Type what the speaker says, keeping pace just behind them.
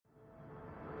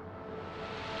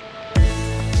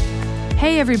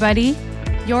Hey everybody,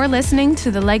 you're listening to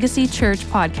the Legacy Church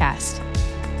podcast.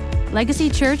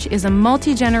 Legacy Church is a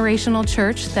multi-generational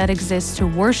church that exists to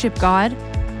worship God,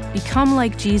 become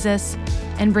like Jesus,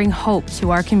 and bring hope to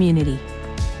our community.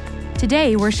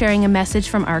 Today, we're sharing a message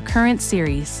from our current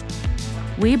series.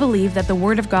 We believe that the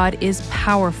Word of God is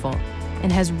powerful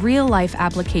and has real-life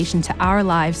application to our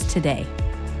lives today.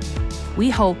 We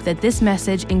hope that this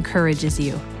message encourages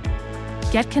you.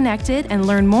 Get connected and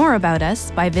learn more about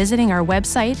us by visiting our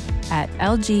website at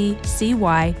lgcy.church.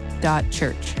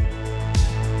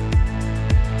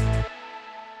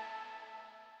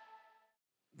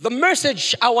 The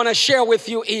message I want to share with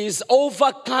you is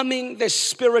overcoming the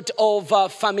spirit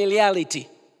of familiarity.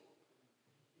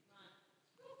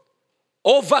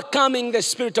 Overcoming the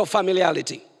spirit of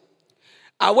familiarity.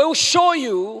 I will show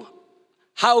you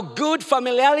how good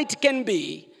familiarity can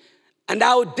be and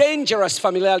how dangerous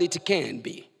familiarity can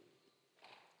be.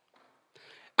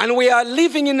 And we are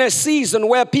living in a season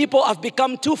where people have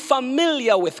become too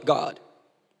familiar with God.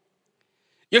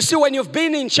 You see, when you've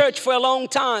been in church for a long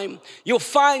time, you'll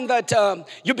find that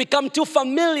you become too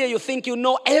familiar. You think you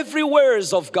know every word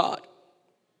of God.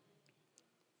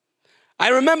 I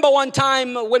remember one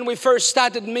time when we first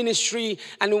started ministry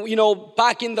and,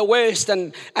 back in the West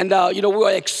and we were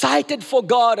excited for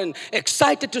God and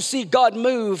excited to see God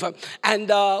move. And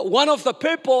one of the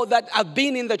people that have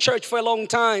been in the church for a long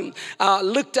time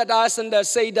looked at us and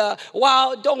said,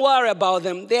 wow, don't worry about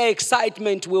them. Their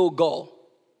excitement will go.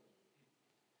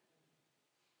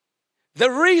 The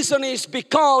reason is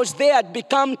because they had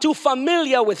become too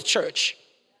familiar with church.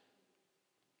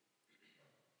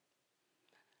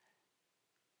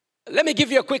 Let me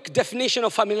give you a quick definition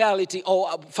of familiarity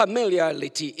or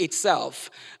familiarity itself.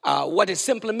 What it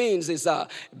simply means is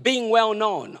being well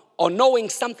known or knowing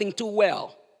something too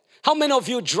well. How many of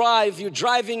you drive? You're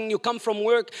driving, you come from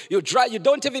work, you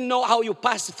don't even know how you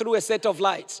pass through a set of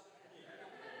lights.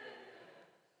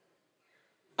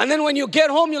 And then when you get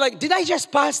home, you're like, did I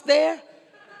just pass there?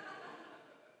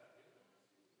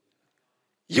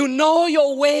 You know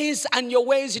your ways, and your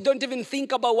ways, you don't even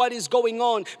think about what is going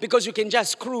on because you can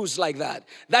just cruise like that.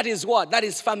 That is what? That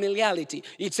is familiarity.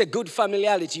 It's a good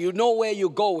familiarity. You know where you're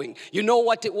going. You know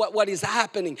what is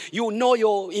happening. You know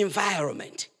your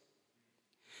environment.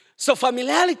 So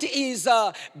familiarity is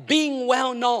being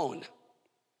well known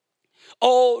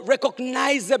or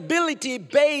recognizability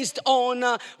based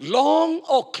on long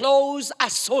or close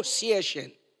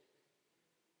association.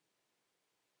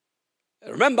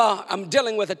 Remember, I'm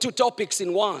dealing with the two topics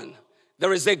in one.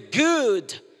 There is a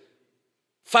good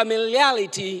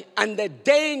familiarity and a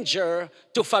danger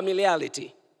to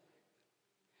familiarity.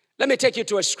 Let me take you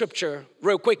to a scripture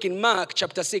real quick in Mark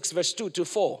chapter 6, verse 2 to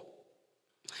 4.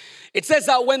 It says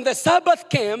that when the Sabbath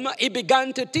came, he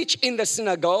began to teach in the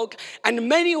synagogue, and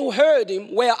many who heard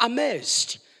him were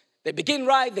amazed. They begin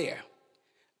right there.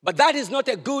 But that is not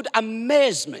a good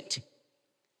amazement.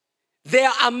 They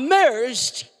are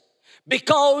amazed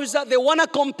because they want to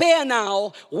compare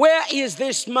now, where is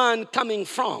this man coming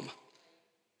from?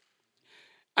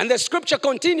 And the scripture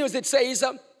continues, it says,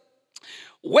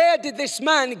 where did this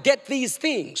man get these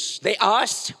things? They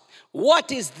asked,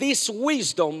 what is this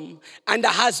wisdom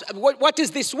what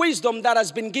is this wisdom that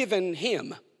has been given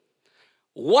him?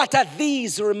 What are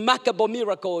these remarkable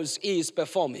miracles he is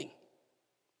performing?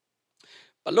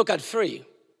 But look at 3.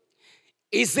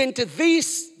 Isn't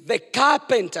this the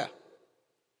carpenter?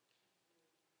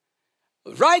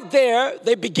 Right there,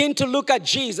 they begin to look at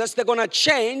Jesus. They're going to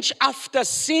change after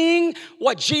seeing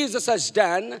what Jesus has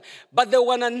done, but they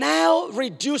want to now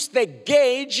reduce the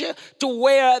gauge to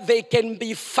where they can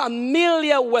be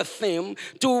familiar with him,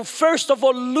 to first of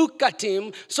all look at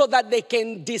him so that they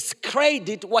can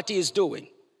discredit what he is doing.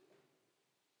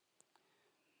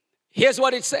 Here's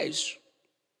what it says.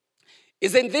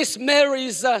 Isn't this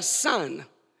Mary's son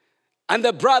and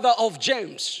the brother of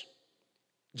James,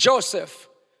 Joseph,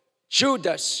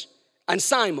 Judas, and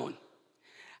Simon?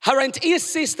 Aren't his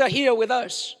sister here with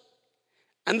us?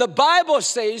 And the Bible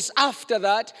says after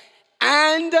that,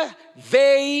 and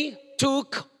they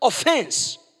took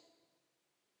offense.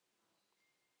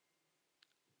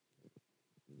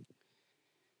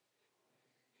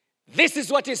 This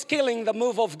is what is killing the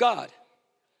move of God.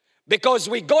 Because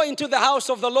we go into the house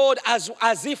of the Lord as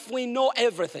if we know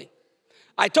everything.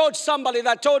 I told somebody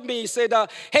that told me, he said,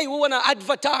 hey, we want to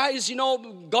advertise,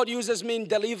 God uses me in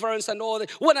deliverance and all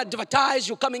that. We want to advertise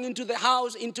you coming into the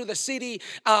house, into the city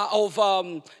of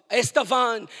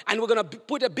Estevan, and we're going to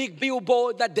put a big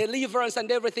billboard, that deliverance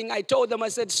and everything. I told them, I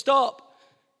said, stop.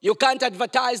 You can't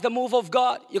advertise the move of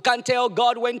God. You can't tell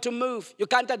God when to move. You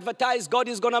can't advertise God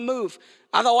is going to move.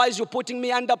 Otherwise, you're putting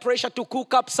me under pressure to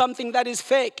cook up something that is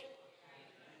fake.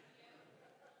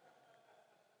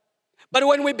 But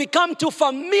when we become too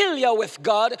familiar with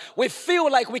God, we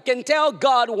feel like we can tell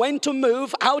God when to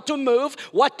move, how to move,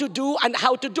 what to do, and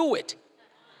how to do it.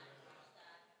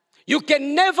 You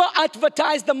can never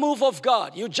advertise the move of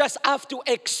God. You just have to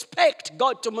expect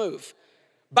God to move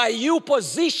by you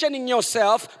positioning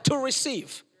yourself to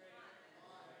receive.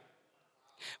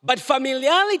 But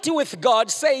familiarity with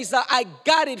God says that I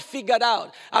got it figured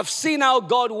out. I've seen how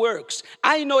God works.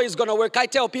 I know it's going to work. I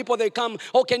tell people, they come,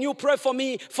 oh, can you pray for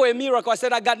me for a miracle? I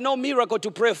said, I got no miracle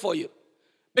to pray for you.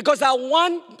 Because I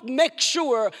want to make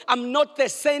sure I'm not the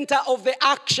center of the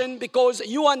action, because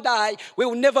you and I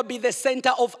will never be the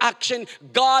center of action.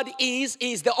 God is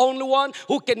the only one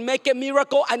who can make a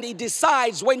miracle, and He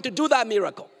decides when to do that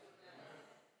miracle.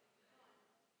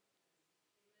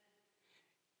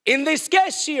 In this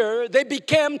case here, they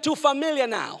became too familiar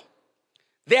now.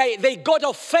 They got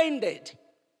offended.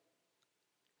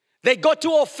 They got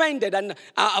too offended. And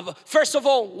first of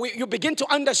all, you begin to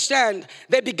understand,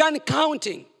 they began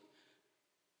counting.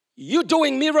 You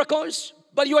doing miracles,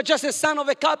 but you are just a son of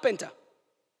a carpenter.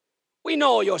 We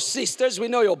know your sisters, we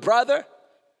know your brother.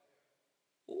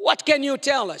 What can you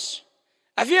tell us?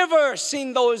 Have you ever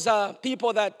seen those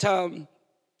people that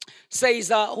says,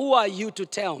 who are you to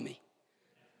tell me?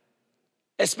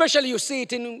 Especially you see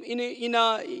it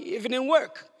even in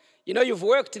work. You know, you've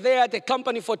worked there at the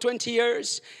company for 20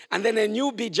 years, and then a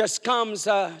newbie just comes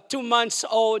 2 months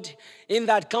old in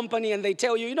that company, and they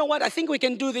tell you, you know what, I think we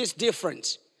can do this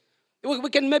different. We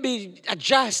can maybe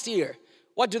adjust here.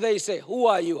 What do they say? Who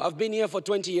are you? I've been here for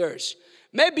 20 years.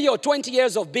 Maybe your 20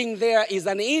 years of being there is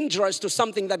an hindrance to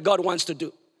something that God wants to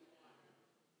do.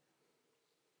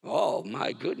 Oh,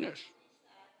 my goodness.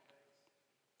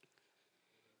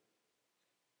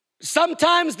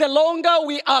 Sometimes the longer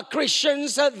we are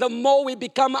Christians, the more we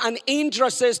become an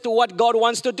hindrance to what God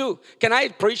wants to do. Can I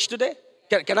preach today?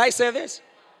 Can I say this?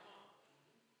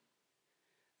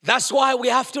 That's why we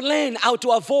have to learn how to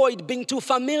avoid being too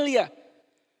familiar.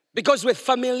 Because with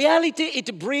familiarity,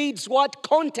 it breeds what?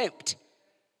 Contempt.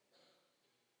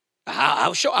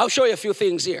 I'll show you a few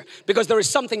things here, because there is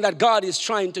something that God is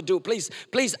trying to do. Please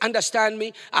understand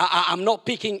me. I'm not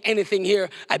picking anything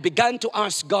here. I began to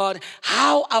ask God,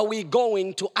 how are we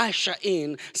going to usher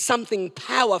in something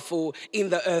powerful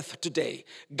in the earth today?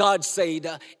 God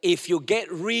said, if you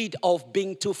get rid of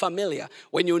being too familiar,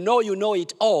 when you know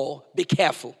it all, be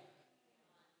careful.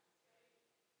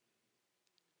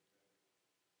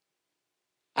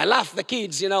 I laugh the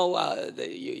kids, you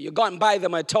go and buy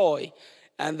them a toy.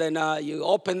 And then you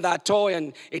open that toy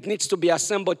and it needs to be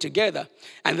assembled together.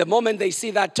 And the moment they see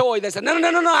that toy, they say, no,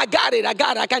 I got it. I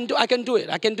can do it.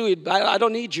 I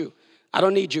don't need you.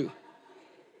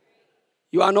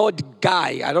 You are an old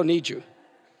guy. I don't need you.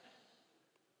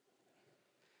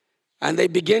 And they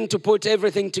begin to put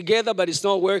everything together, but it's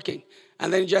not working.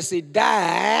 And then you just say,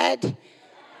 Dad,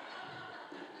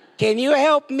 can you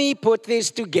help me put this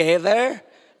together?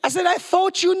 I said, I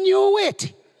thought you knew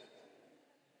it.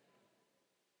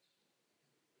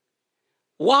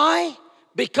 Why?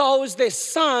 Because the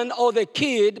son or the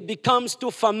kid becomes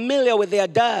too familiar with their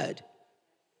dad.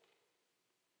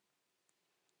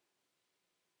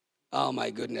 Oh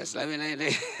my goodness. I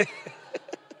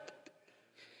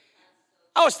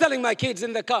was telling my kids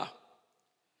in the car,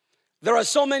 there are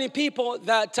so many people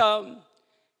that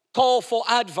call for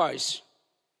advice.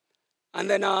 And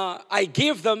then I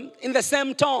give them in the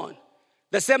same tone,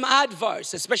 the same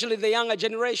advice, especially the younger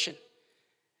generation.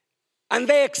 And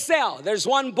they excel. There's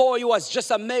one boy who was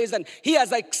just amazed, and he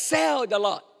has excelled a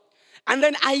lot. And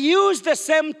then I use the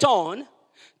same tone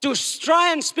to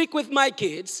try and speak with my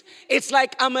kids. It's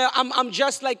like I'm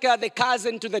just like the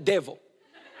cousin to the devil.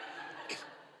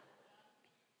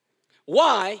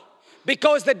 Why?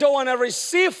 Because they don't want to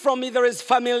receive from me. There is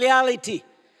familiarity.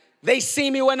 They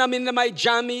see me when I'm in my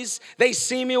jammies. They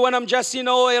see me when I'm just,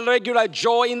 a regular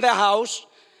Joe in the house.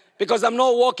 Because I'm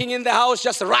not walking in the house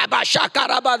just rabba, shaka,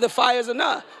 rabba, the fires and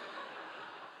that.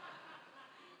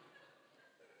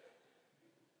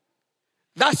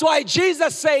 That's why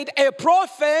Jesus said a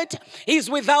prophet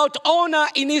is without honor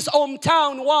in his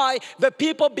hometown. Why? The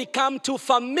people become too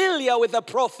familiar with the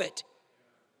prophet.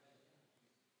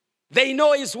 They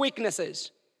know his weaknesses.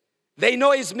 They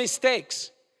know his mistakes.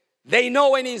 They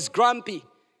know when he's grumpy.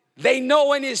 They know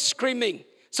when he's screaming.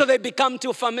 So they become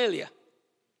too familiar.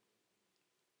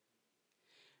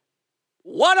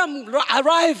 What I'm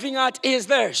arriving at is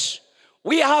this.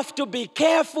 We have to be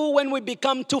careful when we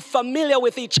become too familiar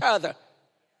with each other.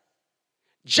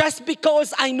 Just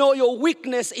because I know your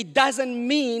weakness, it doesn't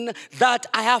mean that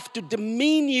I have to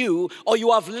demean you or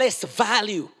you have less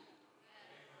value.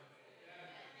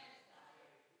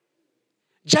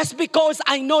 Just because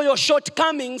I know your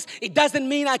shortcomings, it doesn't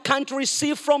mean I can't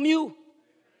receive from you.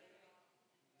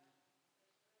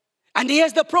 And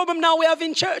here's the problem now we have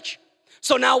in church.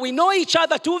 So now we know each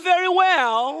other too very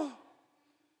well.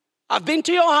 I've been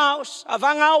to your house. I've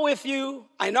hung out with you.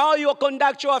 I know how you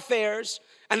conduct your affairs.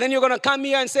 And then you're going to come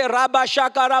here and say, Rabba,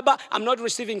 Shaka, Rabba. I'm not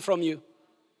receiving from you.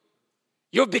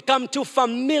 You've become too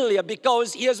familiar,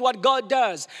 because here's what God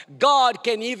does. God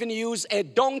can even use a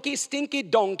donkey, stinky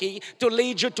donkey, to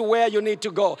lead you to where you need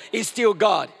to go. He's still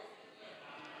God.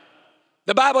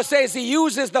 The Bible says He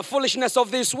uses the foolishness of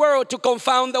this world to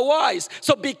confound the wise.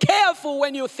 So be careful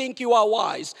when you think you are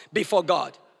wise before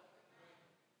God.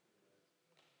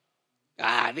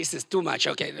 This is too much.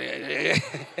 Okay.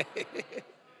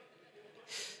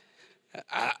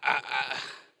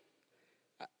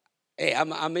 Hey,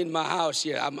 I'm in my house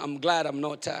here. I'm glad I'm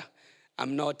not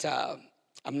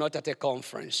at a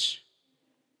conference.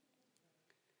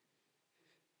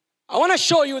 I want to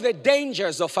show you the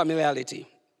dangers of familiarity.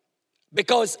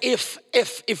 Because if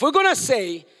we're going to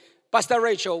say, Pastor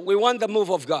Rachel, we want the move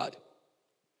of God,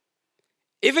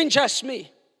 even just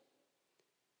me,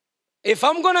 if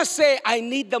I'm going to say I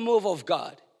need the move of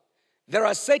God, there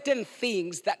are certain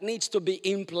things that needs to be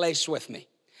in place with me.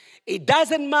 It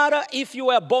doesn't matter if you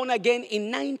were born again in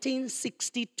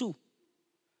 1962.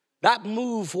 That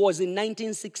move was in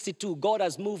 1962. God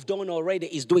has moved on already.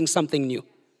 He's doing something new.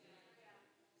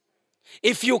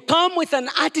 If you come with an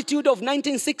attitude of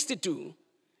 1962,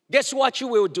 guess what you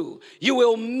will do? You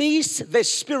will miss the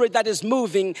spirit that is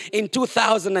moving in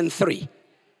 2003.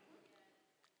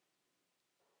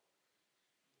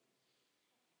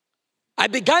 I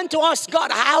began to ask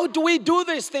God, how do we do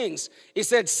these things? He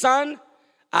said, son,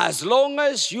 as long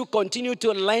as you continue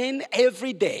to learn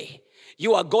every day,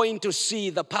 you are going to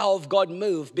see the power of God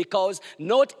move, because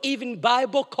not even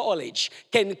Bible college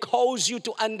can cause you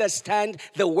to understand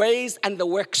the ways and the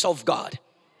works of God.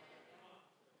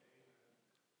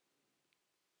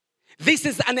 This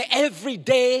is an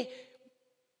everyday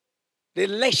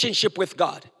relationship with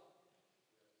God.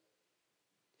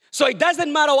 So it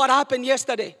doesn't matter what happened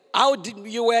yesterday, how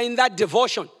you were in that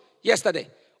devotion yesterday.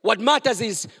 What matters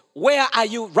is, where are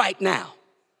you right now?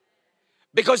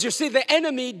 Because you see, the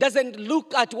enemy doesn't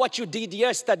look at what you did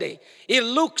yesterday. He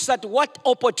looks at what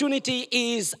opportunity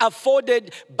is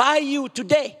afforded by you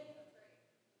today.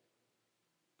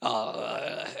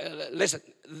 Listen,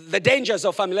 the dangers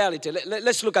of familiarity.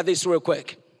 Let's look at this real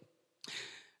quick.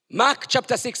 Mark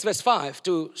chapter 6, verse 5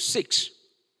 to 6.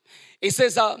 It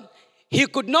says, he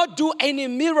could not do any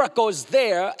miracles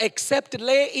there except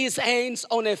lay his hands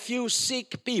on a few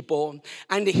sick people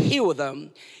and heal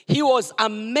them. He was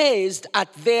amazed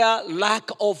at their lack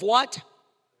of what?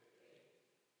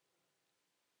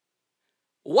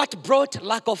 What brought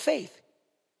lack of faith?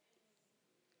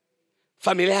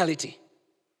 Familiarity.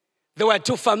 They were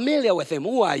too familiar with him.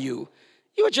 Who are you?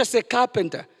 You're just a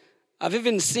carpenter. I've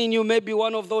even seen you, maybe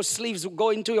one of those sleeves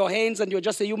go into your hands and you're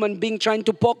just a human being trying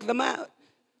to poke them out.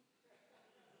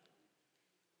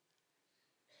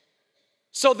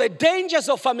 So the dangers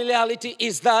of familiarity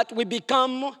is that we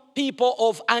become people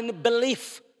of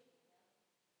unbelief.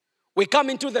 We come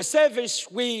into the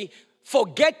service, we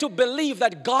forget to believe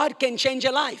that God can change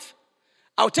a life.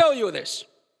 I'll tell you this.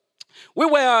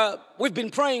 We've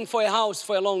been praying for a house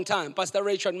for a long time. Pastor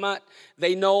Rachel and Matt,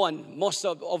 they know, and most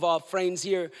of our friends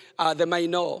here, they may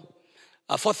know.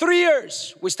 For 3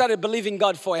 years, we started believing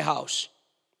God for a house.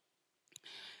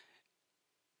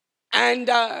 And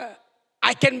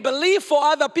I can believe for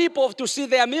other people to see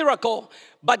their miracle,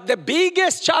 but the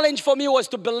biggest challenge for me was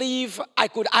to believe I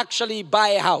could actually buy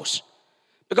a house,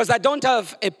 because I don't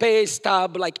have a pay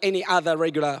stub like any other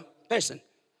regular person.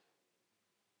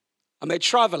 I'm a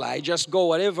traveler. I just go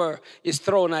whatever is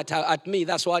thrown at me.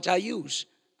 That's what I use.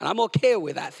 And I'm okay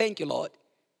with that. Thank you, Lord.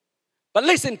 But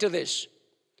listen to this.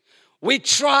 We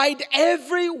tried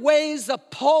every ways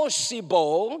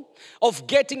possible of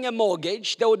getting a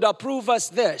mortgage. They would approve us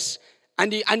this.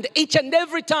 And each and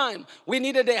every time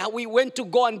we went to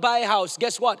go and buy a house,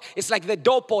 guess what? It's like the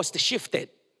doorpost shifted.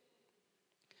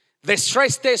 The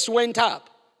stress test went up.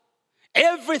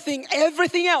 Everything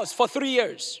else for 3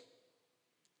 years.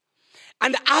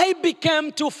 And I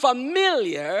became too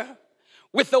familiar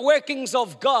with the workings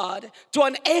of God to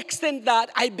an extent that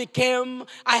I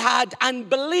had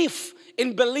unbelief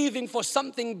in believing for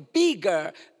something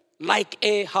bigger like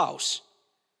a house.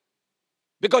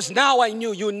 Because now I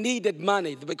knew you needed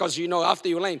money. Because, after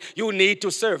you learn, you need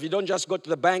to serve. You don't just go to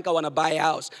the bank, I want to buy a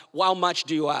house. How much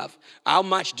do you have? How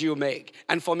much do you make?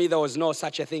 And for me, there was no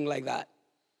such a thing like that.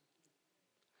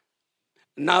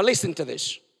 Now listen to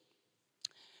this.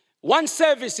 One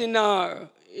service in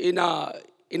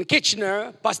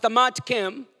Kitchener, Pastor Matt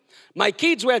came. My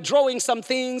kids were drawing some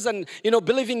things and,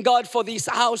 believing God for this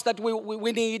house that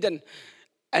we need.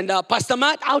 And Pastor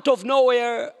Matt, out of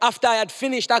nowhere, after I had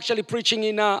finished actually preaching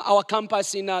in our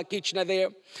campus in Kitchener there,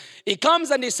 he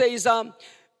comes and he says,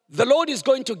 the Lord is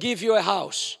going to give you a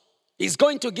house. He's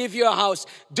going to give you a house.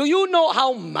 Do you know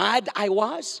how mad I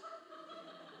was?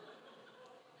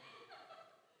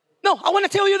 No, I want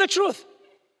to tell you the truth.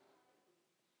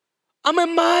 I'm a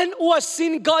man who has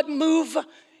seen God move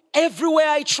everywhere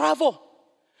I travel.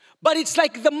 But it's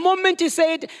like the moment he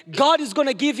said, God is going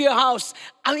to give you a house,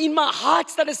 and in my heart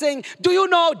started saying, do you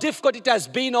know how difficult it has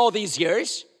been all these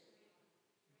years?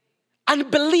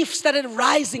 And belief started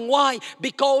rising. Why?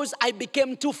 Because I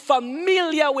became too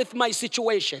familiar with my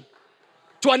situation,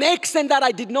 to an extent that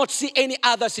I did not see any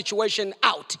other situation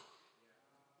out.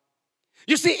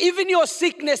 You see, even your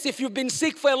sickness, if you've been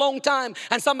sick for a long time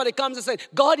and somebody comes and says,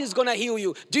 God is going to heal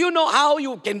you. Do you know how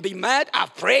you can be mad?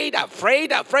 I've prayed.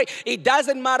 It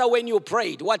doesn't matter when you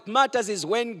prayed. What matters is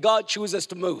when God chooses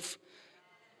to move.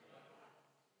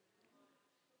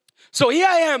 So here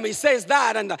I am. He says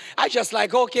that and I just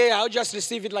like, okay, I'll just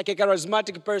receive it like a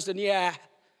charismatic person. Yeah.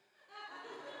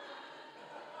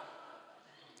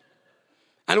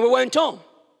 And we went home.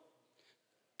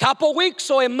 Couple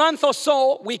weeks or a month or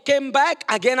so, we came back.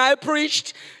 Again, I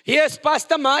preached. Here's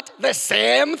Pastor Matt. The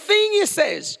same thing he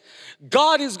says.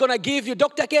 God is going to give you,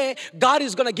 Dr. K, God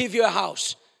is going to give you a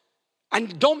house.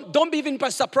 And don't be even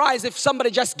surprised if somebody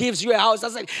just gives you a house. I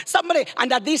said, somebody,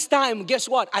 and at this time, guess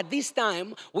what? At this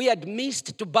time, we had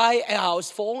missed to buy a house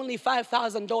for only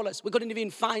 $5,000. We couldn't even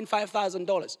find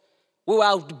 $5,000. We were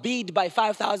outbid by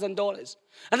 $5,000.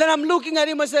 And then I'm looking at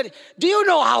him and said, do you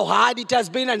know how hard it has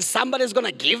been and somebody's going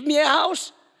to give me a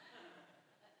house?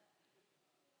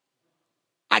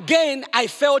 Again, I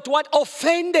felt what?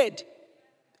 Offended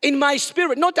in my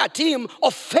spirit. Not at him,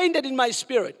 offended in my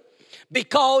spirit.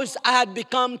 Because I had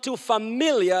become too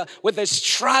familiar with the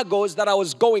struggles that I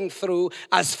was going through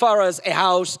as far as a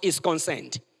house is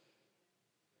concerned.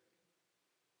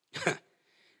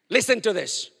 Listen to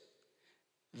this.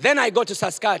 Then I go to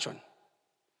Saskatchewan.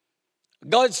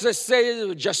 God just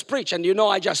says, just preach. And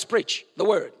I just preach the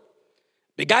word.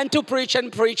 Began to preach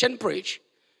and preach and preach.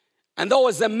 And there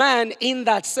was a man in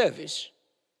that service.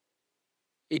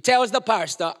 He tells the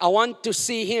pastor, I want to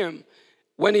see him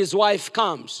when his wife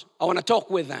comes. I want to talk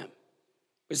with them.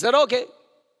 We said, okay.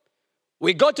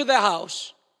 We go to the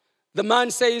house. The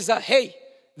man says, hey,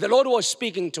 the Lord was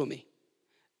speaking to me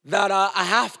that I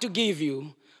have to give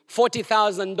you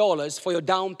 $40,000 for your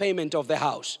down payment of the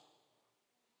house.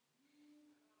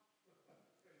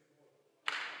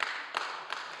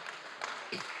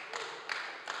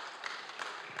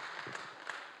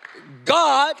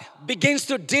 God begins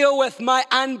to deal with my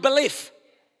unbelief.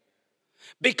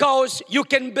 Because you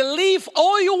can believe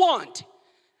all you want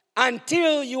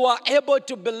until you are able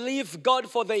to believe God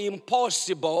for the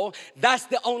impossible. That's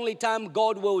the only time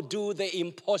God will do the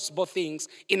impossible things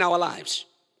in our lives.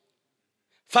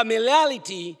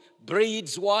 Familiarity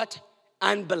breeds what?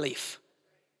 Unbelief.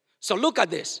 So look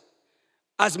at this.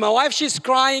 As my wife, she's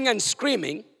crying and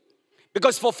screaming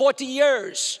because for 40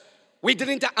 years,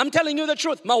 I'm telling you the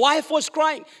truth. My wife was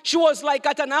crying. She was like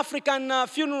at an African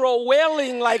funeral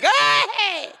wailing like,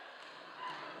 hey!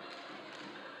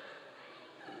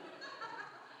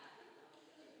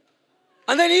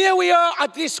 And then here we are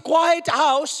at this quiet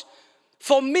house.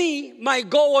 For me, my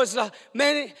goal was,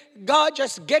 man, God,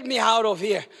 just get me out of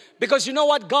here. Because you know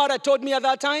what God had told me at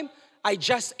that time? I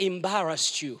just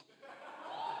embarrassed you.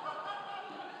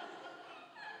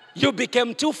 You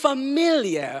became too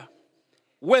familiar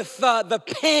with the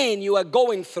pain you are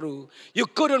going through. You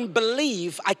couldn't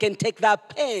believe I can take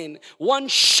that pain. One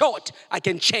shot, I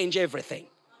can change everything.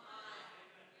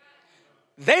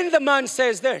 Then the man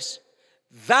says this,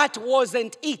 that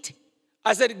wasn't it.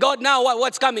 I said, God, now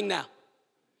what's coming now?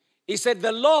 He said,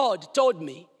 the Lord told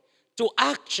me to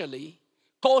actually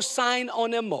co-sign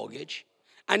on a mortgage.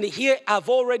 And here I've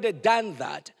already done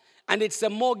that. And it's a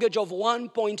mortgage of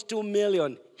 $1.2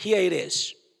 million. Here it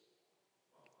is.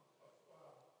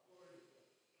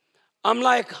 I'm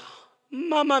like,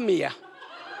 Mamma mia.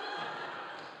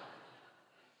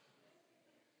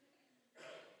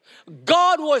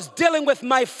 God was dealing with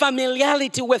my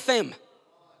familiarity with him.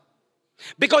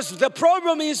 Because the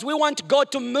problem is we want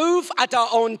God to move at our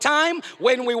own time,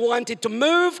 when we want it to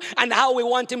move, and how we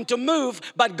want Him to move.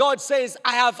 But God says,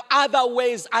 I have other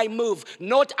ways I move.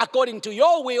 Not according to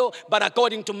your will, but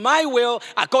according to my will,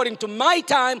 according to my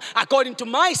time, according to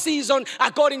my season,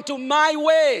 according to my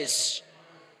ways.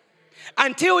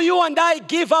 Until you and I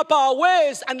give up our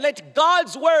ways and let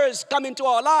God's words come into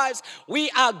our lives, we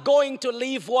are going to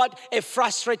live what? A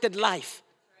frustrated life.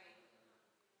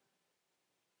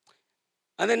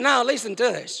 And then now listen to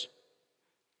this.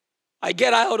 I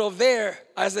get out of there.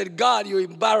 I said, God, you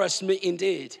embarrassed me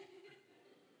indeed.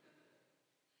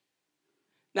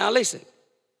 Now listen.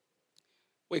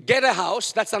 We get a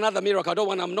house. That's another miracle.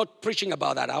 I'm not preaching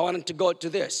about that. I wanted to go to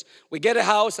this. We get a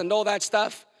house and all that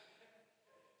stuff.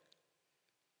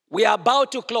 We are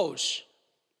about to close.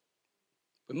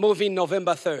 We move in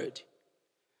November 3rd.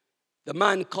 The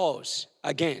man calls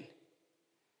again.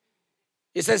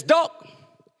 He says, Doc,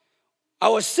 I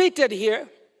was seated here,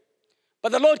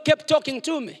 but the Lord kept talking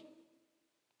to me.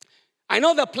 I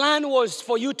know the plan was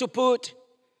for you to put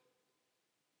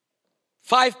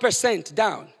 5%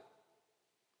 down.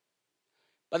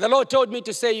 But the Lord told me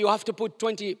to say you have to put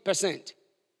 20%.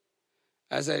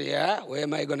 I said, yeah, where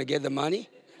am I going to get the money?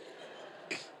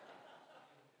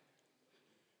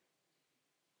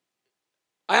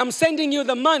 I am sending you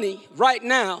the money right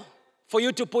now for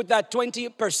you to put that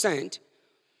 20%.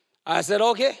 I said,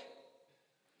 okay.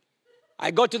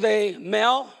 I go to the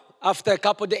mail after a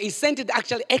couple of days. He sent it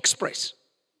actually express.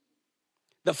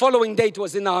 The following day it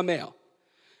was in our mail.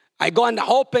 I go and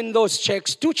open those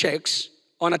checks, 2 checks,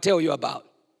 I want to tell you about.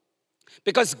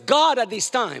 Because God at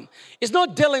this time is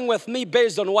not dealing with me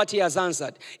based on what He has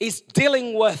answered. He's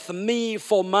dealing with me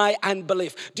for my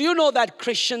unbelief. Do you know that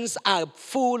Christians are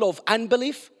full of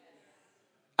unbelief?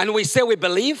 And we say we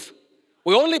believe.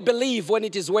 We only believe when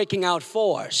it is working out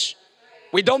for us.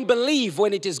 We don't believe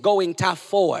when it is going tough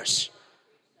for us.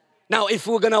 Now, if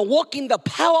we're going to walk in the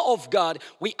power of God,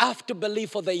 we have to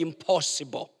believe for the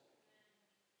impossible.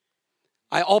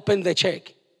 I opened the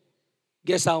check.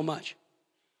 Guess how much?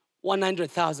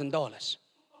 $100,000.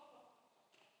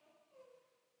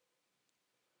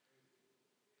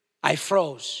 I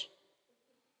froze.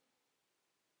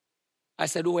 I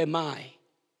said, who am I?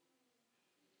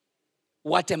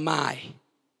 What am I?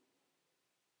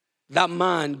 That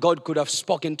man, God could have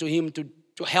spoken to him to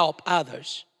help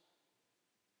others.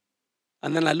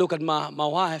 And then I look at my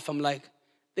wife, I'm like,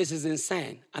 this is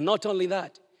insane. And not only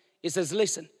that, he says,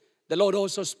 listen, the Lord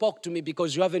also spoke to me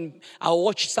because I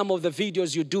watched some of the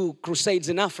videos you do, crusades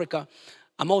in Africa.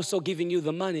 I'm also giving you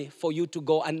the money for you to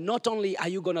go. And not only are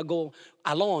you going to go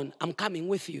alone, I'm coming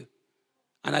with you.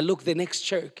 And I look, the next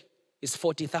check is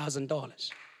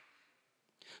 $40,000.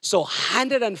 So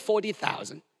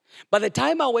 $140,000. By the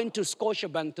time I went to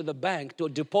Scotiabank, to the bank, to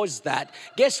deposit that,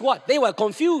 guess what? They were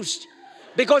confused.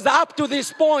 Because up to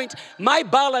this point, my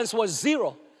balance was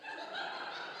zero.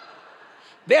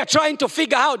 They are trying to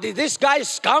figure out, did this guy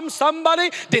scam somebody?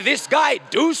 Did this guy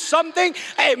do something?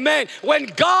 Amen. When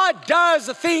God does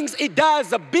things, He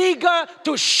does bigger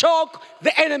to shock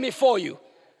the enemy for you.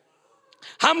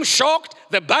 I'm shocked.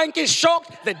 The bank is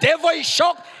shocked. The devil is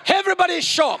shocked. Everybody is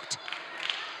shocked.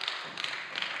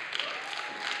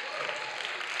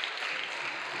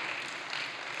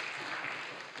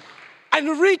 And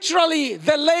literally,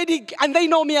 the lady, and they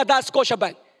know me at that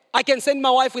Scotiabank. I can send my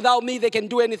wife without me. They can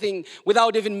do anything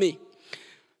without even me.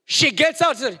 She gets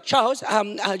out. Says, Charles,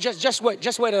 just wait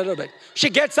a little bit. She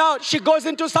gets out. She goes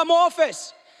into some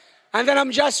office. And then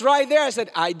I'm just right there. I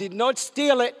said, I did not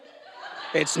steal it.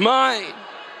 It's mine.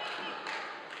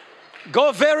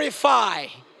 Go verify.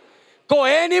 Call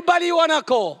anybody you want to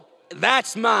call.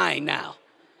 That's mine now.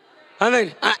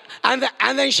 And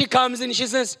then she comes and she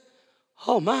says,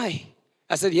 oh my.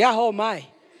 I said, yeah, oh my.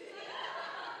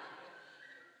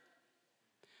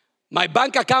 My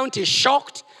bank account is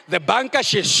shocked. The banker,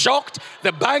 she's shocked.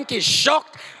 The bank is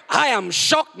shocked. I am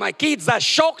shocked. My kids are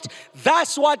shocked.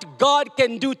 That's what God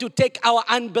can do to take our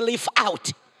unbelief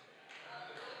out.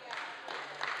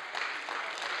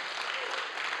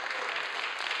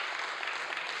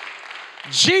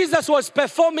 Jesus was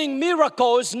performing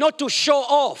miracles not to show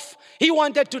off. He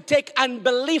wanted to take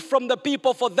unbelief from the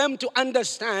people for them to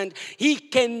understand He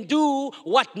can do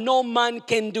what no man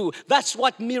can do. That's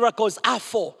what miracles are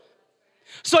for.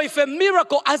 So if a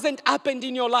miracle hasn't happened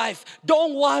in your life,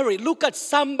 don't worry. Look at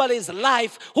somebody's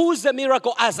life whose the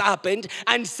miracle has happened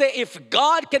and say, if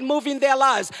God can move in their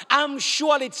lives, I'm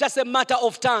sure it's just a matter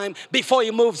of time before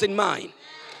He moves in mine.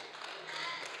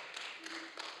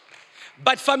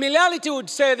 But familiarity would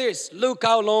say this, look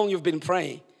how long you've been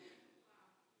praying.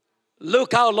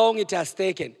 Look how long it has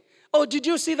taken. Oh, did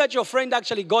you see that your friend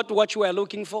actually got what you were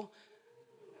looking for?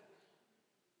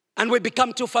 And we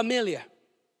become too familiar.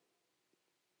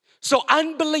 So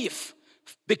unbelief,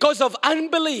 because of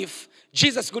unbelief,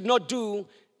 Jesus could not do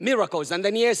miracles. And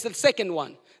then here's the second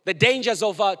one, the dangers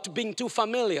of being too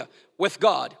familiar with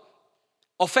God.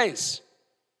 Offense.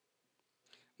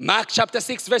 Mark chapter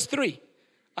 6 verse 3.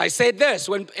 I said this,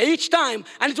 when each time,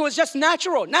 and it was just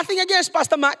natural. Nothing against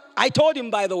Pastor Matt. I told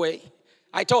him, by the way.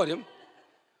 I told him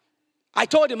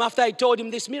after I told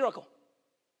him this miracle.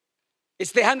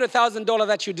 It's the $100,000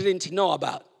 that you didn't know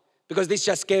about, because this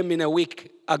just came in a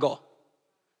week ago.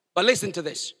 But listen to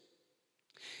this.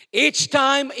 Each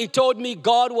time he told me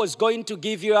God was going to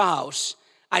give you a house,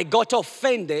 I got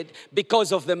offended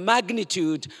because of the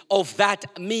magnitude of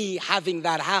that, me having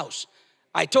that house.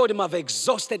 I told him I've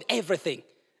exhausted everything.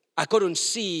 I couldn't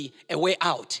see a way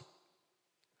out.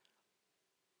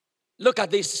 Look at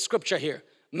this scripture here.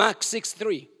 Mark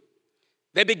 6:3.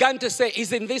 They began to say,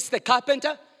 isn't this the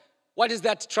carpenter? What does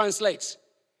that translate?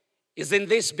 Isn't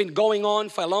this been going on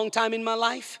for a long time in my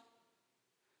life?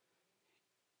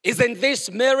 Isn't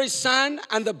this Mary's son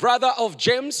and the brother of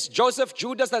James, Joseph,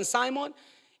 Judas, and Simon?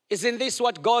 Isn't this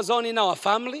what goes on in our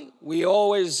family? We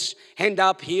always end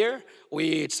up here.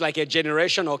 It's like a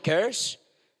generational curse.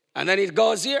 And then it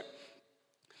goes here.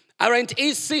 Aren't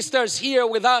his sisters here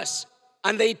with us?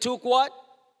 And they took what?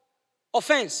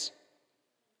 Offense.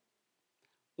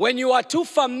 When you are too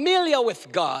familiar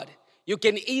with God, you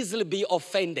can easily be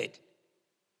offended.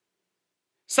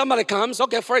 Somebody comes,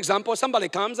 for example, somebody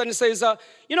comes and says, the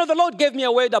Lord gave me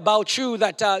a word about you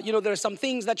that, there are some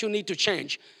things that you need to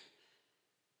change.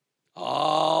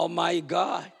 Oh my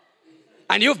God.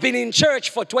 And you've been in church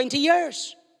for 20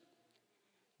 years.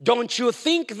 Don't you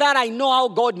think that I know how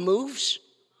God moves?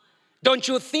 Don't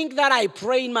you think that I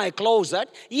pray in my closet?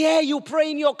 Yeah, you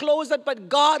pray in your closet, but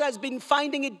God has been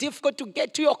finding it difficult to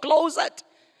get to your closet.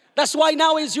 That's why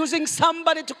now He's using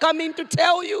somebody to come in to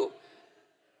tell you.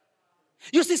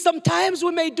 You see, sometimes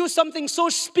we may do something so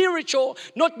spiritual,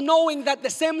 not knowing that the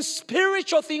same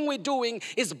spiritual thing we're doing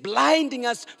is blinding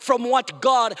us from what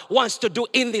God wants to do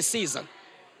in this season.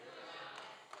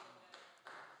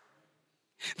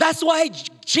 That's why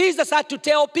Jesus had to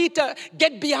tell Peter,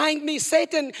 get behind me,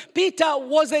 Satan. Peter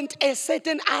wasn't a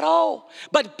Satan at all.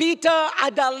 But Peter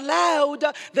had allowed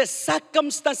the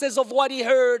circumstances of what he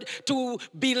heard to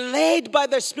be led by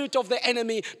the spirit of the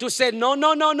enemy to say, no.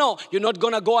 You're not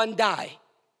going to go and die.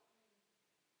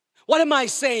 What am I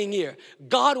saying here?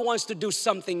 God wants to do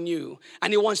something new.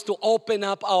 And He wants to open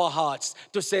up our hearts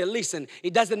to say, listen,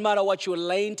 it doesn't matter what you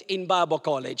learned in Bible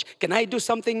college. Can I do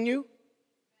something new?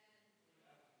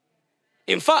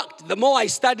 In fact, the more I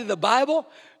study the Bible,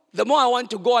 the more I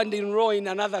want to go and enroll in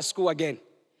another school again.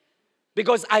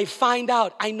 Because I find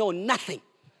out I know nothing.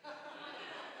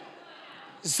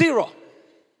 Zero.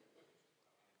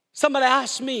 Somebody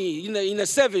asked me in a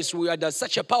service, we had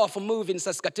such a powerful move in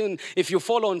Saskatoon. If you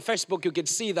follow on Facebook, you can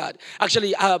see that.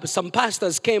 Actually, some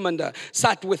pastors came and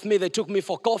sat with me. They took me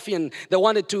for coffee and they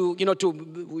wanted to,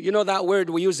 that word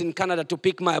we use in Canada, to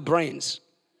pick my brains.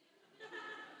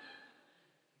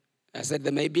 I said,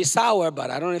 they may be sour, but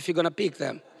I don't know if you're going to pick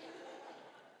them.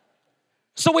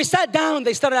 So we sat down.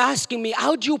 They started asking me,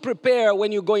 how do you prepare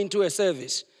when you go into a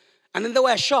service? And then they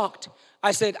were shocked.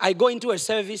 I said, I go into a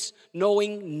service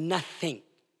knowing nothing.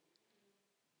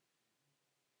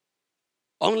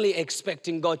 Only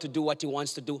expecting God to do what He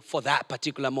wants to do for that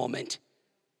particular moment.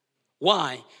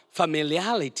 Why?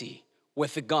 Familiarity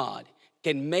with God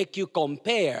can make you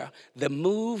compare the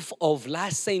move of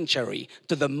last century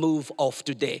to the move of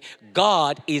today.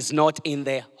 God is not in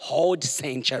the old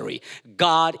century.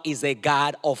 God is a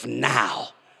God of now.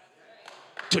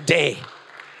 Today.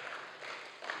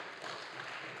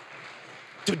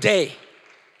 Today.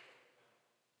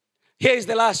 Here's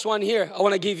the last one here I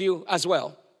want to give you as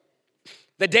well.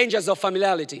 The dangers of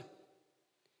familiarity.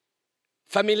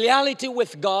 Familiarity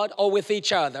with God or with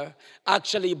each other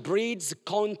actually breeds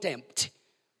contempt.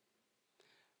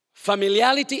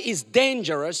 Familiarity is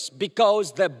dangerous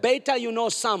because the better you know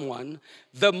someone,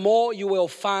 the more you will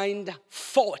find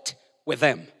fault with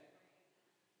them.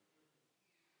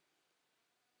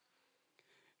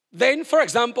 Then, for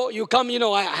example, you come,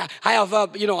 I have,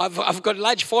 I've got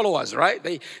large followers, right?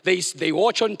 They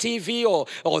watch on TV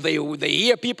or they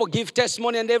hear people give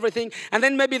testimony and everything. And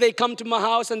then maybe they come to my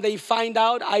house and they find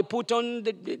out I put on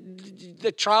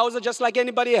the trouser just like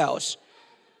anybody else.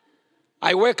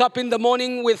 I wake up in the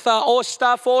morning with all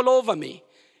stuff all over me.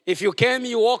 If you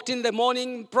walked in the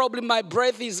morning, probably my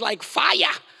breath is like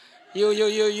fire.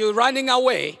 You're running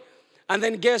away. And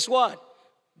then guess what?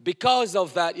 Because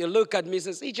of that, you look at me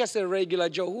and say, he's just a regular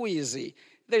Joe. Who is he?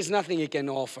 there's nothing he can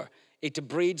offer. It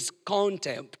breeds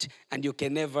contempt, and you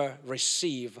can never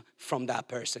receive from that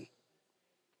person.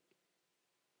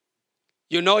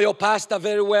 You know your pastor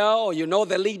very well, or you know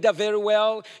the leader very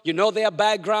well. You know their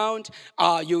background.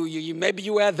 Maybe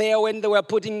you were there when they were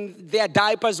putting their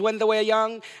diapers when they were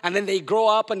young, and then they grow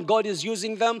up and God is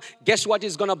using them. Guess what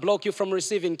is going to block you from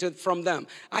receiving from them?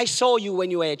 I saw you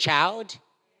when you were a child.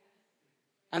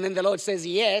 And then the Lord says,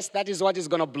 yes, that is what is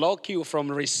going to block you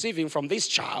from receiving from this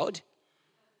child.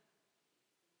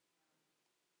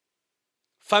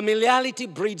 Familiarity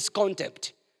breeds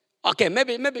contempt. Okay,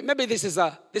 maybe this is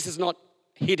not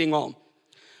hitting home.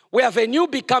 We have a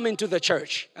newbie coming to the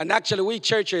church, and actually we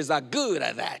churches are good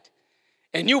at that.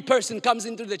 A new person comes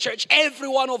into the church, every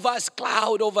one of us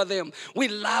cloud over them. We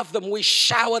love them, we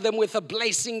shower them with the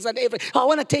blessings and everything. I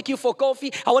want to take you for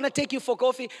coffee. I want to take you for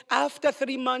coffee. After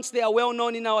 3 months, they are well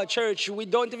known in our church. We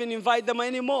don't even invite them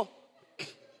anymore.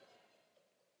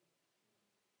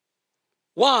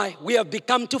 Why? We have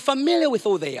become too familiar with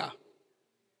who they are.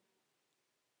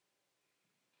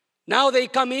 Now they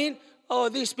come in, oh,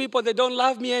 these people, they don't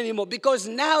love me anymore, because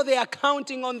now they are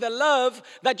counting on the love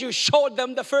that you showed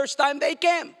them the first time they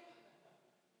came.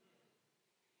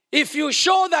 If you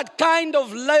show that kind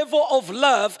of level of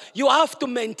love, you have to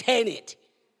maintain it.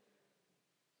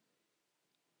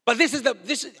 But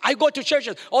I go to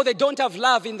churches, oh, they don't have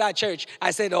love in that church.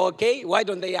 I said, okay, why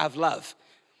don't they have love?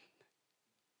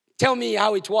 Tell me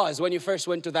how it was when you first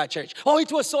went to that church. Oh,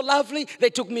 it was so lovely.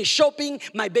 They took me shopping,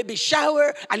 my baby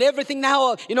shower, and everything.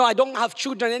 Now, I don't have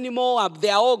children anymore. They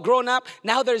are all grown up.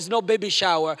 Now there is no baby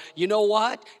shower. You know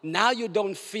what? Now you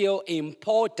don't feel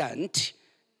important.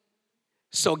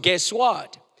 So guess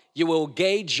what? You will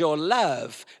gauge your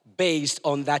love based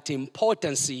on that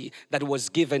importance that was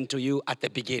given to you at the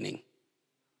beginning.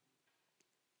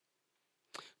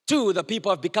 2, the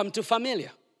people have become too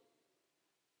familiar.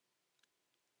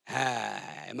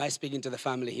 Am I speaking to the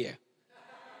family here?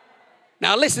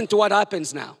 Now listen to what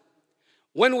happens now.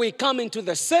 When we come into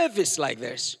the service like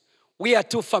this, we are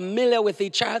too familiar with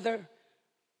each other.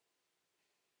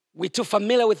 We're too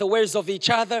familiar with the words of each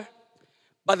other.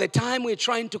 By the time we're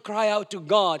trying to cry out to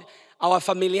God, our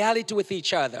familiarity with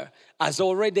each other has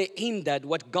already hindered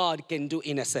what God can do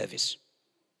in a service.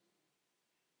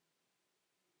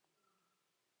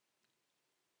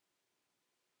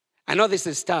 I know this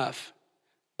is tough.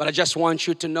 But I just want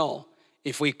you to know,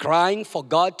 if we're crying for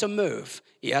God to move,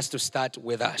 He has to start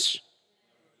with us.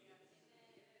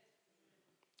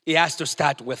 He has to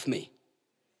start with me.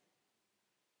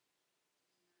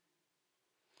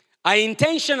 I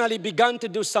intentionally began to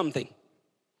do something.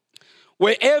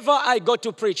 Wherever I go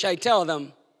to preach, I tell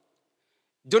them,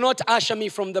 do not usher me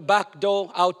from the back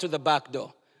door out to the back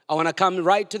door. I want to come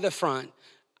right to the front,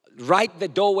 right the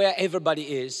door where everybody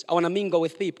is. I want to mingle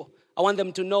with people. I want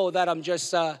them to know that I'm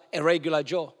just a regular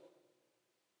Joe.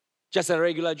 Just a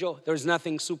regular Joe. There's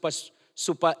nothing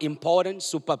super important,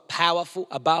 super powerful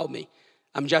about me.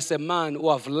 I'm just a man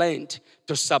who have learned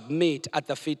to submit at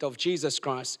the feet of Jesus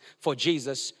Christ for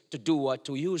Jesus to do what?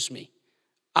 To use me.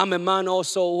 I'm a man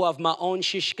also who have my own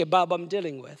shish kebab I'm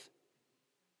dealing with.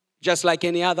 Just like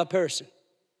any other person.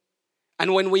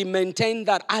 And when we maintain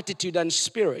that attitude and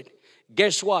spirit,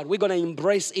 guess what? We're going to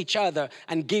embrace each other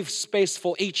and give space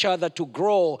for each other to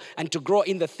grow and to grow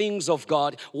in the things of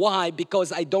God. Why?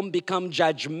 Because I don't become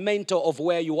judgmental of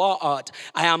where you are at.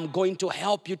 I am going to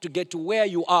help you to get to where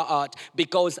you are at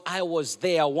because I was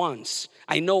there once.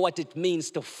 I know what it means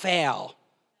to fail.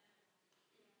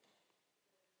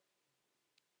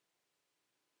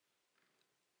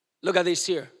 Look at this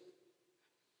here.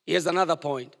 Here's another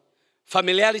point.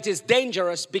 Familiarity is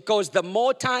dangerous because the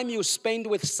more time you spend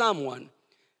with someone,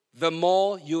 the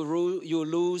more you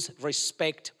lose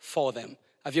respect for them.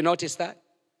 Have you noticed that?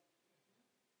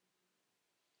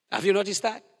 Have you noticed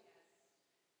that?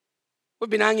 We've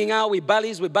been hanging out with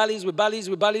buddies.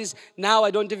 Now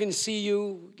I don't even see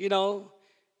you,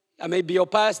 I may be your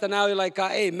pastor. Now you're like,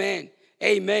 amen.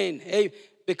 Hey.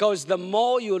 Because the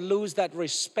more you lose that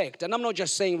respect, and I'm not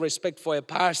just saying respect for a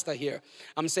pastor here,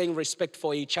 I'm saying respect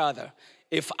for each other.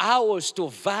 If I was to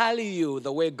value you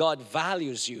the way God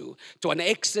values you, to an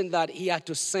extent that He had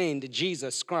to send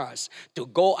Jesus Christ to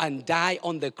go and die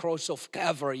on the cross of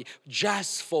Calvary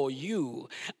just for you,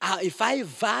 if I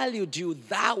valued you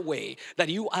that way, that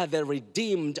you are the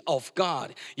redeemed of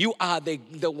God, you are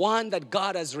the one that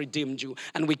God has redeemed you,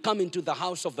 and we come into the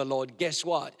house of the Lord, guess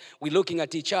what? We're looking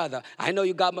at each other. I know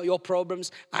you got your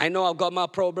problems. I know I've got my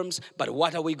problems, but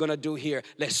what are we going to do here?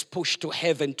 Let's push to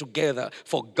heaven together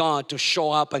for God to show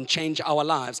show up and change our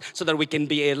lives so that we can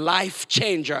be a life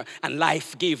changer and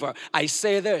life giver. I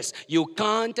say this, you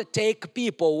can't take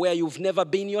people where you've never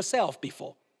been yourself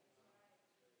before.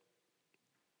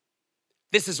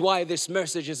 This is why this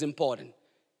message is important.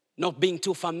 Not being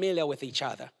too familiar with each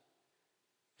other.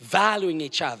 Valuing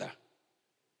each other.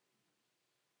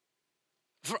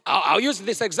 I'll use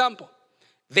this example.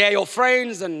 They're your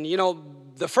friends, and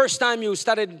the first time you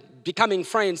started becoming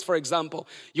friends, for example,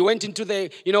 you went into they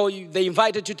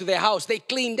invited you to their house. They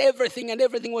cleaned everything, and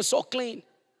everything was so clean.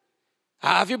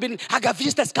 I got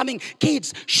visitors coming.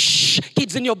 Kids, shh,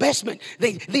 kids in your basement.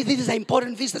 These are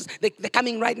important visitors. They're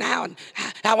coming right now, and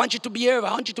I want you to be here.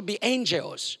 I want you to be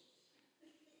angels.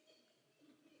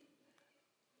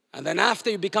 And then after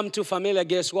you become too familiar,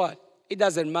 guess what? It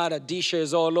doesn't matter.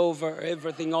 Dishes all over,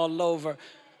 everything all over.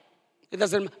 It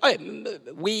doesn't.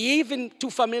 We even too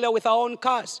familiar with our own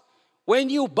cars. When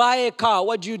you buy a car,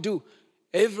 what do?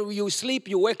 You sleep,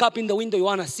 you wake up in the window, you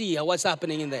want to see what's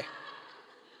happening in there.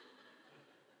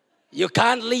 You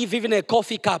can't leave even a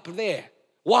coffee cup there.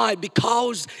 Why?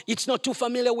 Because it's not too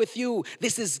familiar with you.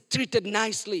 This is treated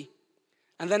nicely.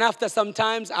 And then after some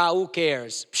time, who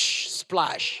cares? Psh,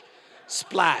 splash,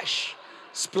 splash,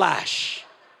 splash.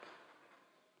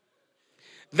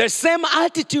 The same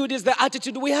attitude is the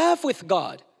attitude we have with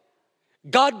God.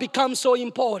 God becomes so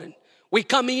important. We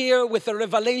come here with a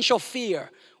reverential fear.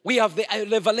 We have the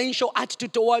reverential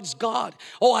attitude towards God.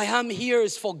 Oh, I am here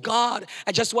is for God.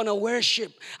 I just want to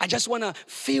worship. I just want to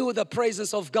feel the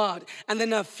presence of God. And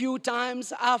then a few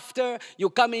times after you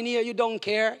come in here, you don't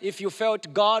care. If you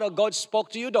felt God or God spoke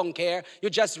to you, you don't care. You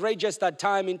just register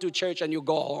time into church and you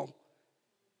go home.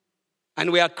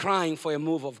 And we are crying for a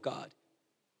move of God.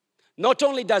 Not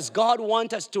only does God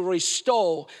want us to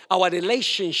restore our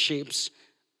relationships,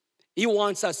 He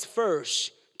wants us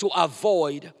first to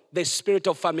avoid the spirit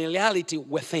of familiarity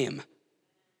with Him.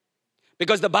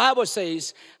 Because the Bible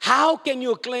says, how can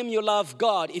you claim you love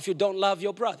God if you don't love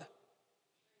your brother?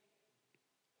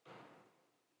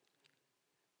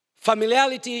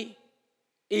 Familiarity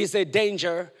is a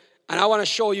danger. And I want to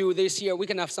show you this here. We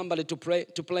can have somebody to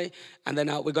play, and then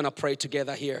we're going to pray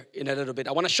together here in a little bit.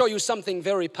 I want to show you something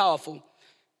very powerful,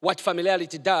 what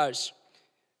familiarity does.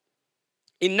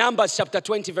 In Numbers chapter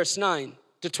 20, verse 9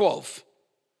 to 12.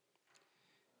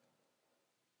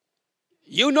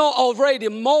 You know already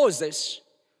Moses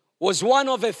was one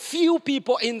of a few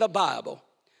people in the Bible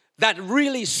that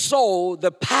really saw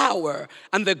the power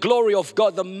and the glory of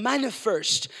God, the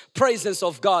manifest presence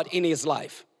of God in his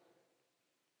life.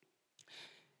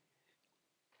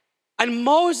 And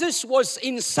Moses was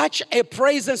in such a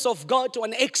presence of God to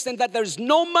an extent that there's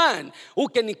no man who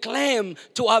can claim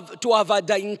to have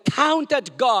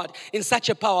encountered God in such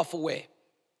a powerful way.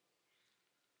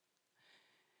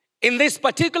 In this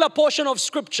particular portion of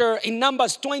scripture in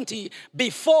Numbers 20,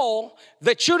 before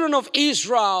the children of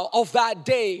Israel of that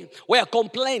day were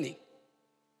complaining.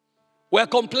 We're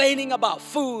complaining about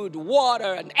food,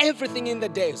 water, and everything in the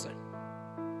desert.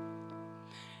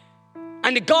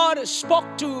 And God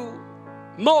spoke to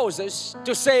Moses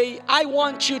to say, I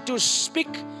want you to speak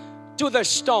to the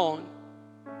stone.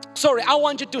 I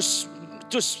want you to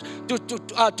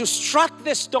strike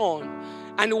the stone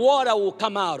and water will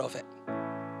come out of it.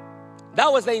 That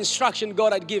was the instruction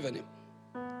God had given him.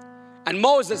 And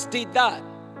Moses did that.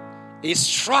 He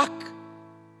struck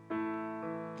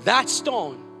that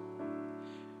stone.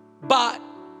 But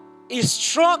he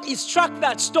struck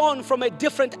that stone from a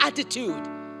different attitude.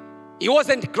 He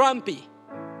wasn't grumpy.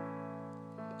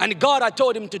 And God had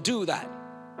told him to do that.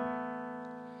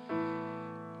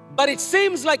 But it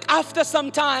seems like after some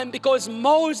time, because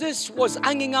Moses was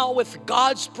hanging out with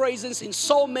God's presence in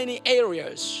so many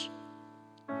areas,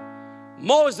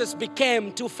 Moses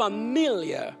became too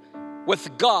familiar with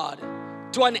God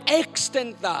to an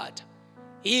extent that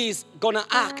he's going to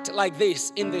act like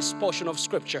this in this portion of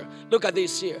scripture. Look at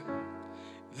this here.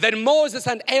 Then Moses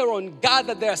and Aaron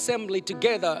gathered the assembly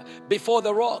together before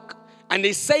the rock. And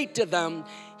he said to them,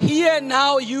 hear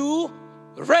now you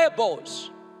rebels.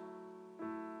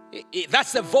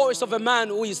 That's the voice of a man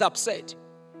who is upset.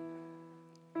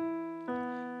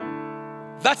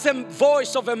 That's the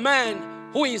voice of a man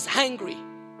who is angry.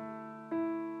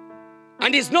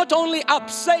 And he's not only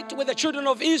upset with the children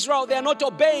of Israel, they are not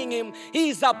obeying him. He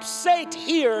is upset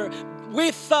here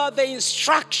with the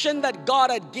instruction that God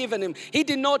had given him. He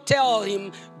did not tell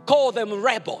him, call them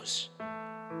rebels.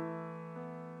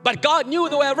 But God knew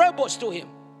they were rebels to him.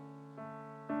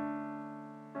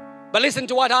 But listen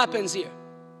to what happens here.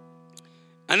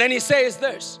 And then he says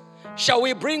this, shall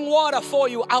we bring water for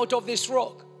you out of this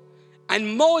rock?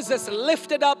 And Moses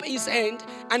lifted up his hand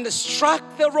and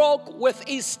struck the rock with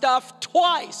his staff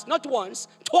twice, not once,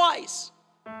 twice.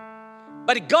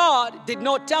 But God did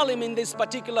not tell him in this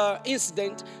particular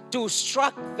incident to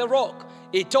strike the rock.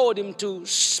 He told him to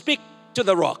speak to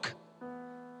the rock.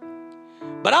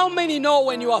 But how many know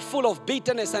when you are full of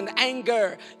bitterness and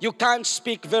anger, you can't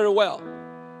speak very well?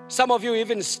 Some of you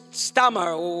even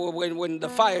stammer when the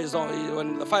fire is on.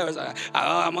 When the fire is on,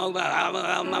 I'm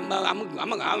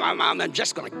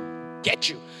just going to get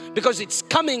you. Because it's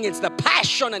coming, it's the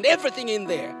passion and everything in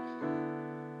there.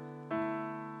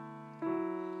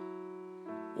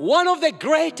 One of the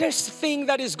greatest things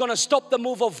that is going to stop the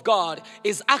move of God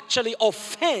is actually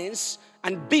offense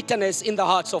and bitterness in the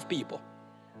hearts of people.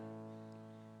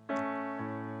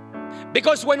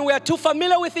 Because when we are too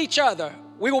familiar with each other,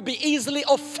 we will be easily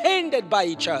offended by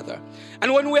each other.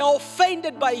 And when we are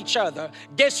offended by each other,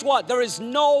 guess what? There is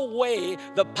no way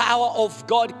the power of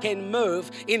God can move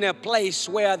in a place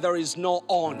where there is no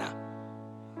honor.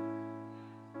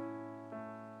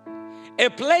 A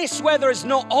place where there is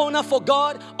no honor for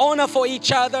God, honor for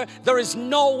each other, there is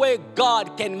no way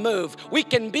God can move. We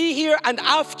can be here and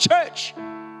have church.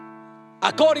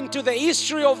 According to the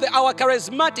history of our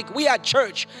charismatic, we are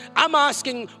church. I'm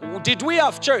asking, did we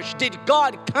have church? Did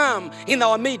God come in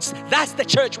our midst? That's the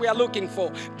church we are looking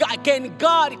for. Can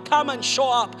God come and show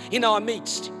up in our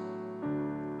midst?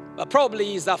 But probably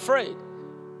He's afraid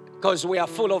because we are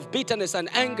full of bitterness and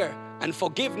anger and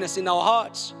forgiveness in our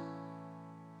hearts.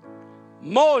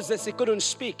 Moses, he couldn't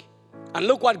speak. And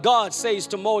look what God says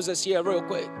to Moses here real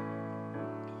quick.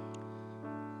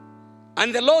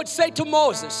 And the Lord said to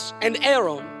Moses and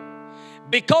Aaron,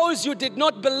 because you did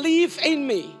not believe in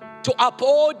me to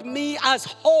uphold me as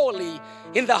holy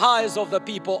in the eyes of the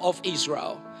people of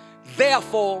Israel,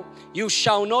 therefore you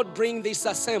shall not bring this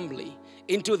assembly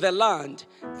into the land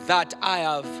that I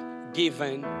have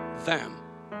given them.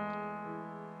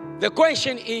 The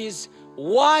question is,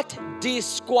 what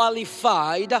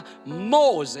disqualified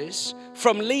Moses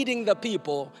from leading the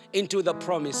people into the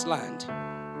promised land?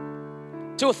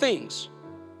 Two things.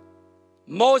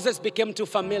 Moses became too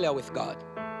familiar with God.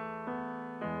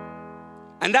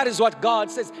 And that is what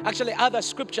God says. Actually, other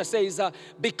scripture says,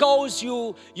 because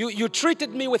you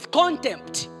treated me with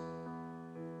contempt.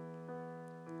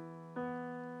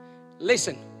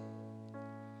 Listen.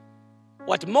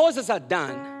 What Moses had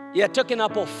done, he had taken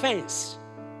up offense.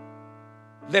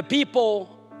 The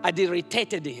people had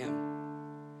irritated him.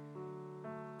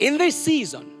 In this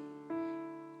season,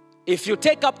 if you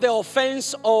take up the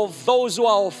offense of those who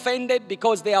are offended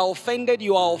because they are offended,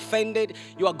 you are offended,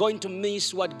 you are going to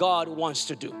miss what God wants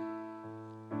to do.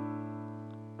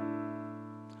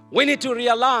 We need to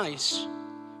realize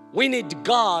we need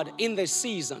God in this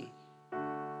season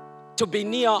to be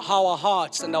near our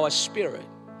hearts and our spirit.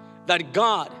 That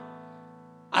God,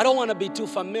 I don't want to be too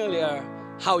familiar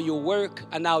how you work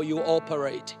and how you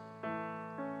operate.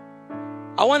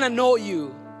 I want to know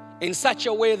you in such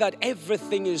a way that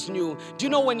everything is new. Do you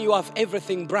know when you have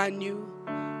everything brand new?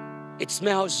 It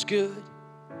smells good.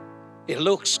 It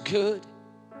looks good.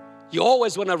 You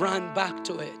always want to run back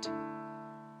to it.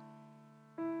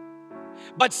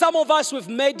 But some of us, we've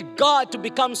made God to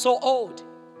become so old.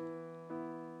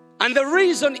 And the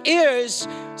reason is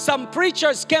some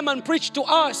preachers came and preached to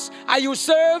us. Are you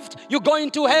saved? You're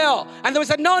going to hell. And they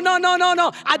said, no.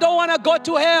 I don't want to go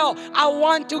to hell. I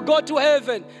want to go to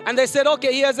heaven. And they said,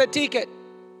 okay, here's a ticket.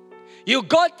 You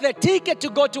got the ticket to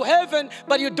go to heaven,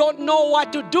 but you don't know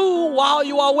what to do while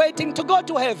you are waiting to go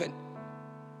to heaven.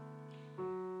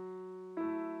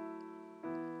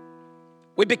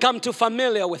 We become too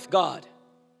familiar with God.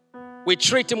 We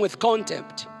treat Him with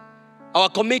contempt. Our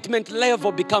commitment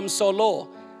level becomes so low.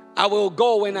 I will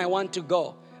go when I want to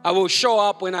go. I will show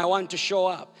up when I want to show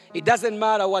up. It doesn't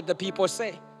matter what the people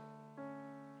say.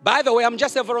 By the way, I'm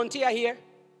just a volunteer here.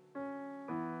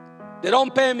 They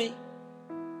don't pay me.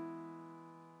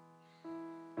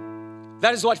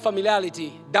 That is what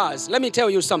familiarity does. Let me tell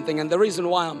you something, and the reason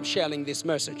why I'm sharing this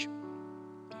message.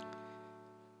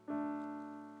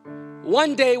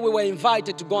 One day we were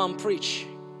invited to go and preach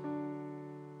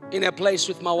in a place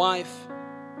with my wife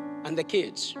and the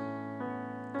kids.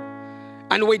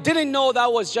 And we didn't know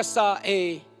that was just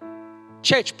a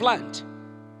church plant.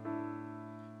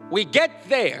 We get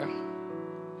there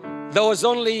was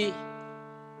only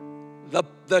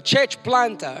the church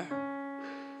planter,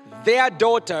 their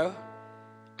daughter,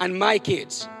 and my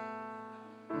kids.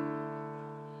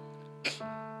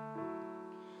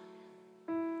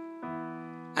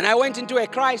 And I went into a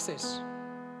crisis.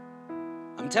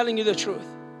 I'm telling you the truth.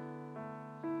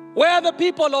 Where are the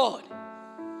people, Lord?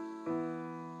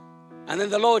 And then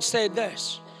the Lord said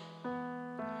this.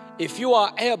 if you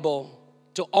are able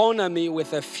to honor me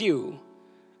with a few,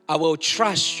 I will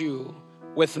trust you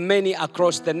with many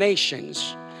across the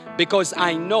nations, because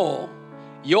I know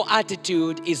your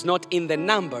attitude is not in the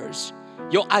numbers.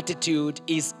 Your attitude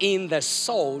is in the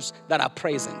souls that are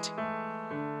present.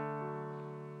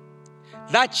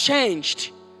 That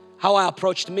changed how I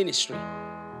approached ministry.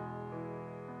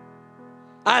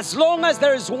 As long as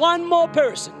there is one more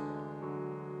person,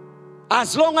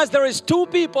 as long as there is 2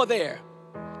 people there,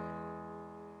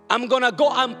 I'm going to go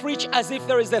and preach as if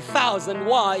there is 1,000.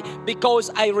 Why? Because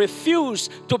I refuse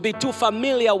to be too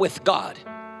familiar with God.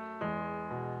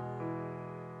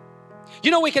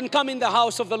 You know, we can come in the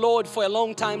house of the Lord for a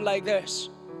long time like this.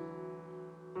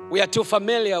 We are too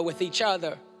familiar with each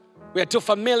other. We are too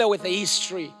familiar with the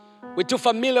history. We're too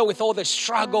familiar with all the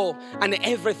struggle and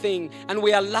everything. And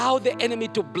we allow the enemy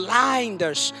to blind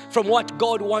us from what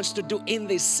God wants to do in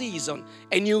this season,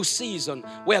 a new season,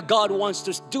 where God wants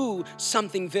to do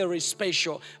something very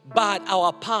special. But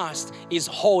our past is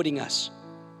holding us.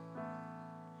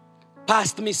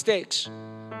 Past mistakes,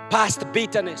 past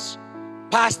bitterness,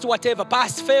 past whatever,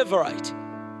 past favorite.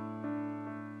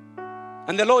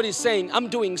 And the Lord is saying, I'm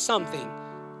doing something.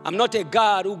 I'm not a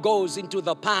God who goes into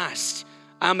the past.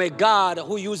 I'm a God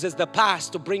who uses the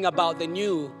past to bring about the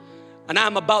new. And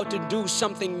I'm about to do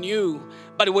something new.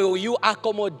 But will you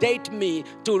accommodate me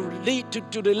to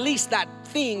release that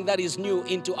thing that is new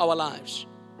into our lives?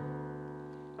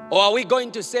 Or are we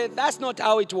going to say, that's not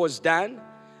how it was done.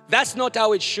 That's not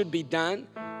how it should be done.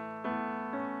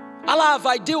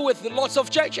 I deal with lots of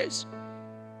churches.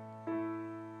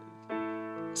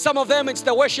 Some of them, it's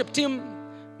the worship team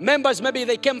members, maybe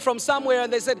they came from somewhere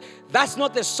and they said, that's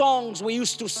not the songs we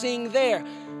used to sing there.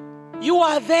 You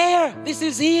are there. This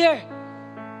is here.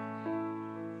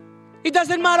 It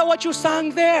doesn't matter what you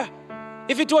sang there.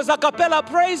 If it was a cappella,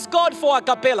 praise God for a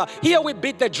cappella. Here we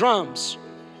beat the drums.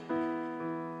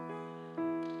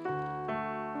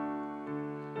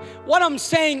 What I'm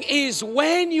saying is,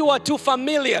 when you are too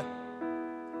familiar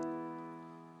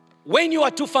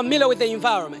with the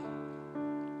environment,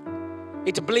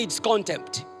 it bleeds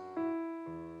contempt.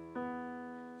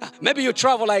 Maybe you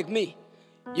travel like me.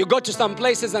 You go to some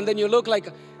places and then you look like,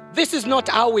 this is not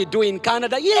how we do in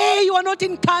Canada. Yeah, you are not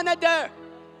in Canada.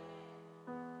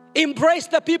 Embrace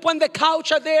the people and the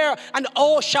culture there, and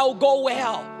all shall go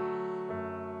well.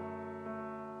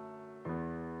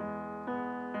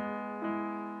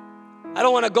 I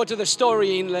don't want to go to the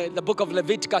story in the book of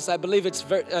Leviticus. I believe it's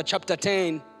chapter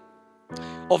 10,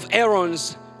 of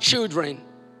Aaron's children.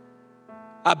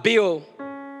 Abiel.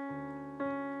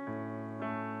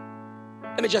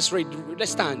 Let me just read.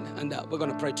 Let's stand and we're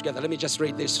going to pray together. Let me just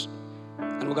read this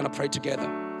and we're going to pray together.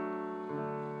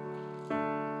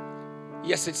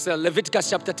 Yes, it's Leviticus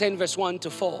chapter 10 verse 1 to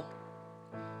 4.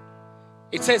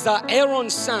 It says that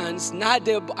Aaron's sons,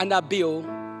 Nadab and Abiel,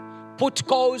 put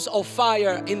coals of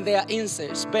fire in their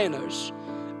incense burners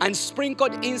and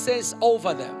sprinkled incense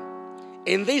over them.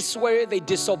 In this way, they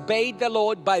disobeyed the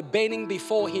Lord by burning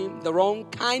before him the wrong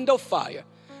kind of fire,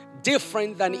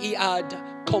 different than he had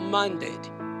commanded.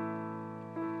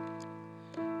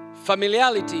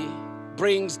 Familiarity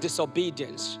brings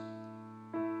disobedience.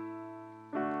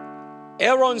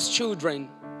 Aaron's children,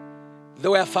 they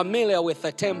were familiar with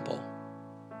the temple.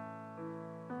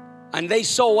 And they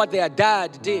saw what their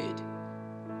dad did.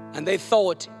 And they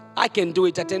thought, I can do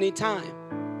it at any time.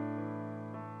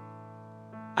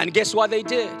 And guess what they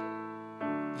did?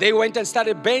 They went and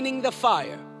started burning the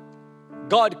fire.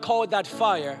 God called that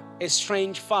fire a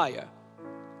strange fire.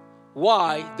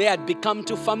 Why? They had become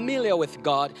too familiar with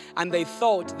God and they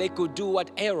thought they could do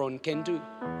what Aaron can do.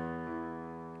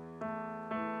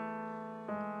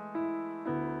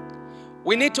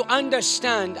 We need to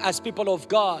understand as people of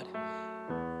God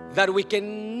that we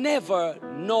can never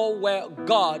know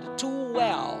God too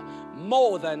well,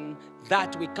 more than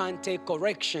that we can't take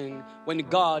correction when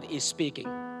God is speaking.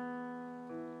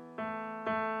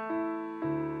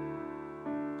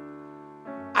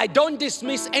 I don't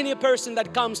dismiss any person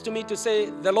that comes to me to say,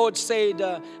 the Lord said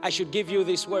I should give you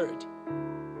this word.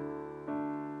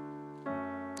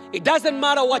 It doesn't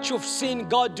matter what you've seen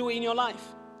God do in your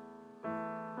life.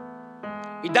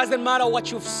 It doesn't matter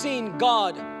what you've seen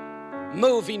God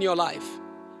move in your life.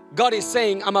 God is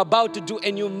saying, I'm about to do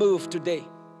a new move today.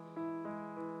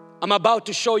 I'm about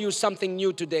to show you something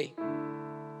new today.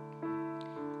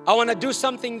 I want to do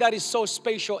something that is so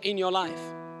special in your life.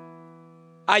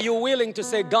 Are you willing to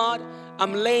say, God,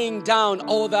 I'm laying down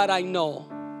all that I know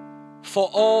for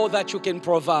all that you can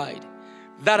provide,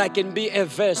 that I can be a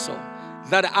vessel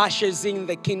that ushers in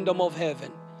the kingdom of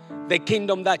heaven, the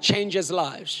kingdom that changes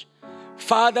lives.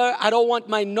 Father, I don't want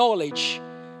my knowledge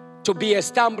to be a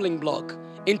stumbling block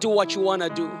into what you want to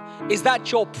do. Is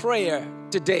that your prayer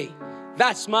today?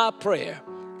 That's my prayer.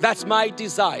 That's my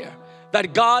desire.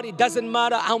 That God, it doesn't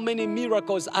matter how many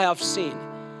miracles I have seen.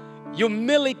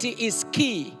 Humility is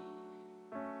key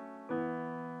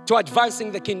to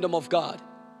advancing the kingdom of God.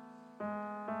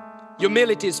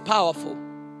 Humility is powerful.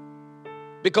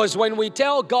 Because when we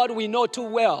tell God we know too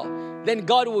well, then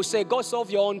God will say, go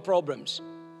solve your own problems.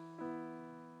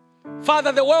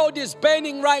 Father, the world is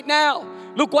burning right now.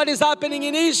 Look what is happening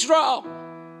in Israel.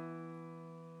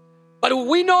 But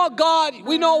we know God.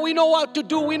 We know what to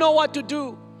do. We know what to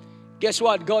do. Guess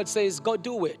what? God says, go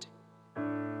do it.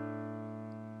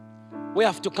 We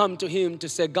have to come to Him to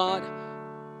say, God,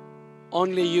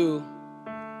 only you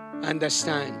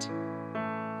understand.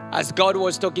 As God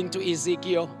was talking to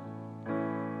Ezekiel,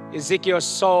 Ezekiel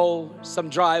saw some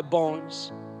dry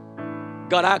bones.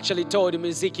 God actually told him,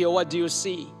 Ezekiel, what do you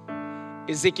see?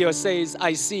 Ezekiel says,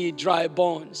 I see dry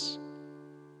bones.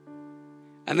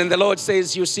 And then the Lord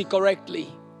says, you see correctly.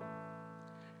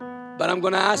 But I'm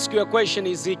going to ask you a question,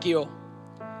 Ezekiel.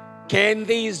 Can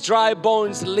these dry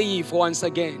bones live once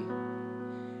again?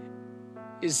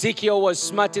 Ezekiel was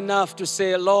smart enough to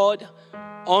say, Lord,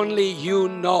 only you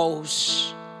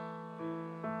knows.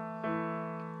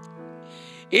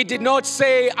 He did not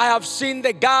say, I have seen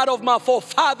the God of my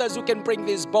forefathers who can bring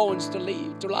these bones to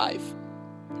life.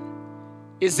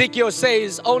 Ezekiel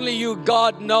says, only you,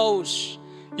 God, knows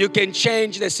you can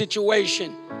change the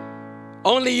situation.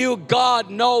 Only you, God,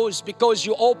 knows because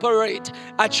you operate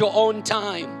at your own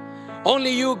time.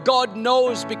 Only you, God,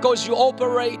 knows because you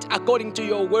operate according to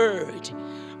your word.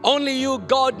 Only you,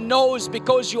 God, knows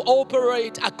because you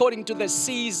operate according to the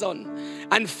season.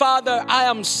 And Father, I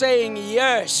am saying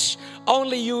yes,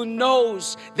 only you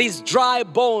knows these dry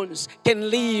bones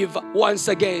can live once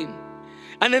again.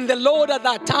 And then the Lord at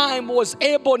that time was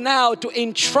able now to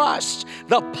entrust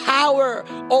the power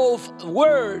of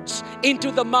words into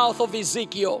the mouth of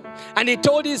Ezekiel. And He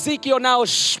told Ezekiel, now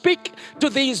speak to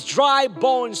these dry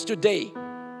bones today.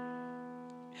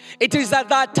 It is at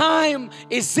that time,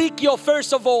 Ezekiel,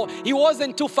 first of all, he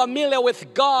wasn't too familiar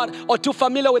with God or too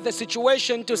familiar with the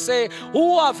situation to say,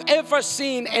 who have ever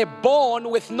seen a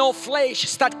bone with no flesh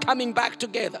start coming back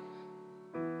together?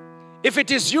 If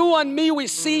it is you and me, we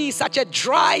see such a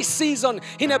dry season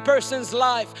in a person's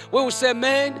life, we will say,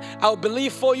 man, I'll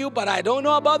believe for you, but I don't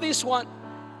know about this one.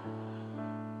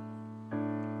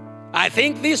 I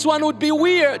think this one would be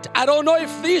weird. I don't know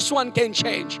if this one can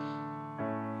change.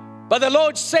 But the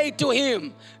Lord said to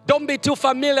him, don't be too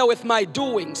familiar with my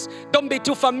doings. Don't be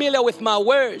too familiar with my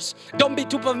words. Don't be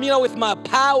too familiar with my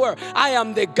power. I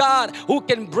am the God who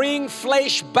can bring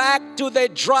flesh back to the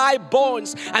dry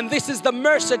bones. And this is the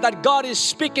mercy that God is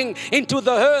speaking into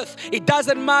the earth. It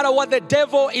doesn't matter what the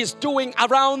devil is doing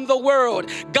around the world.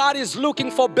 God is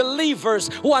looking for believers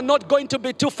who are not going to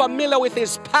be too familiar with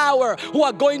His power, who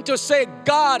are going to say,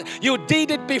 God, you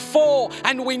did it before,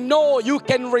 and we know you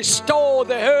can restore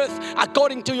the earth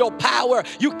according to your power.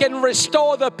 You can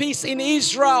restore the peace in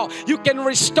Israel. You can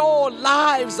restore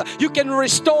lives. You can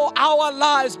restore our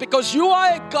lives because you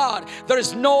are a God. There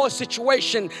is no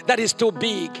situation that is too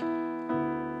big.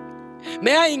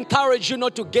 May I encourage you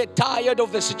not to get tired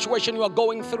of the situation you are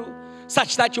going through,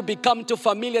 such that you become too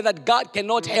familiar that God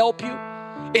cannot help you.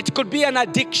 It could be an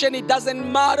addiction. It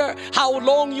doesn't matter how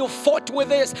long you fought with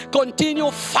this. Continue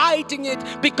fighting it,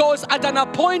 because at an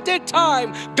appointed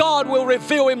time, God will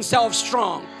reveal Himself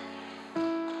strong.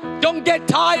 Don't get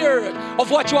tired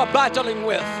of what you are battling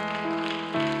with.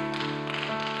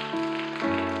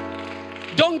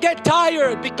 Don't get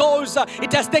tired because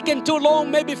it has taken too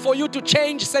long maybe for you to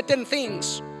change certain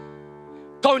things.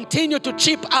 Continue to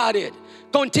chip at it.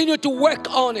 Continue to work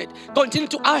on it. Continue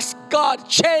to ask God,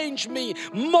 change me,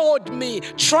 mold me,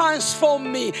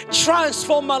 transform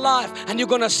my life. And you're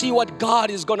going to see what God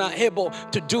is going to be able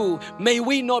to do. May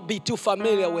we not be too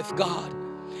familiar with God.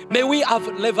 May we have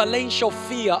reverential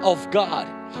fear of God.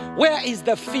 Where is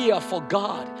the fear for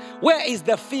God? Where is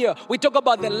the fear? We talk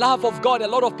about the love of God. A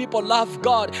lot of people love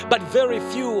God, but very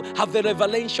few have the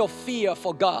reverential fear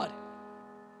for God.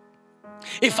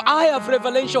 If I have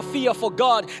reverential fear for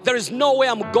God, there is no way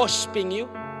I'm gossiping you.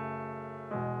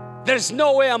 There is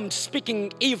no way I'm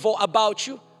speaking evil about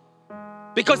you,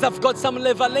 because I've got some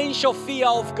reverential fear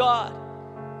of God.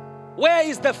 Where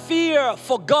is the fear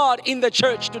for God in the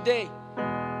church today?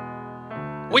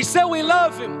 We say we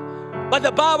love Him, but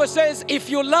the Bible says, if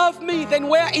you love me, then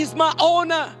where is my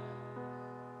honor?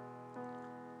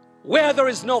 Where there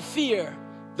is no fear,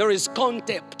 there is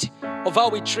contempt of how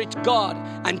we treat God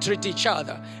and treat each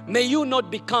other. May you not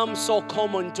become so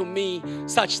common to me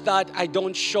such that I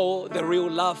don't show the real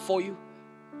love for you.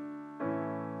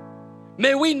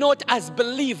 May we not, as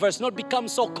believers, not become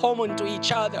so common to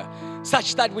each other,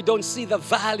 such that we don't see the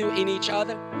value in each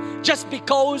other. Just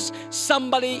because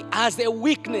somebody has a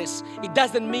weakness, it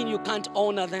doesn't mean you can't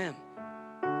honor them.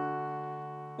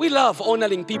 We love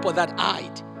honoring people that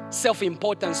hide,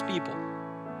 self-importance people.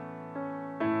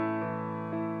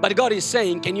 But God is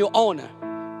saying, can you honor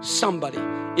somebody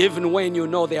even when you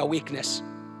know their weakness?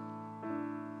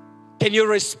 Can you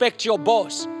respect your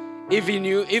boss even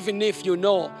if you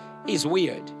know he's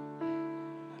weird?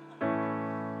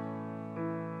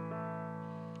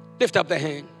 Lift up the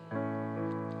hand.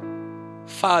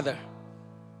 Father,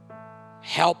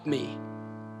 help me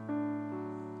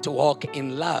to walk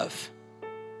in love,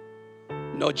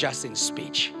 not just in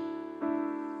speech.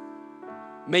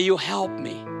 May you help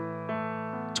me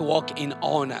to walk in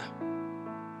honor,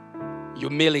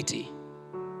 humility,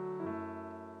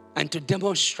 and to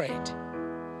demonstrate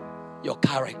your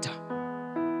character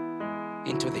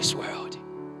into this world.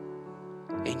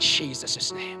 In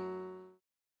Jesus' name.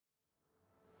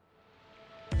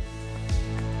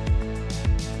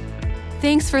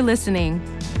 Thanks for listening.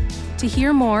 To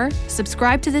hear more,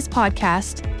 subscribe to this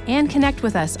podcast and connect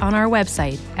with us on our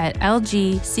website at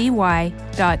lgcy.church.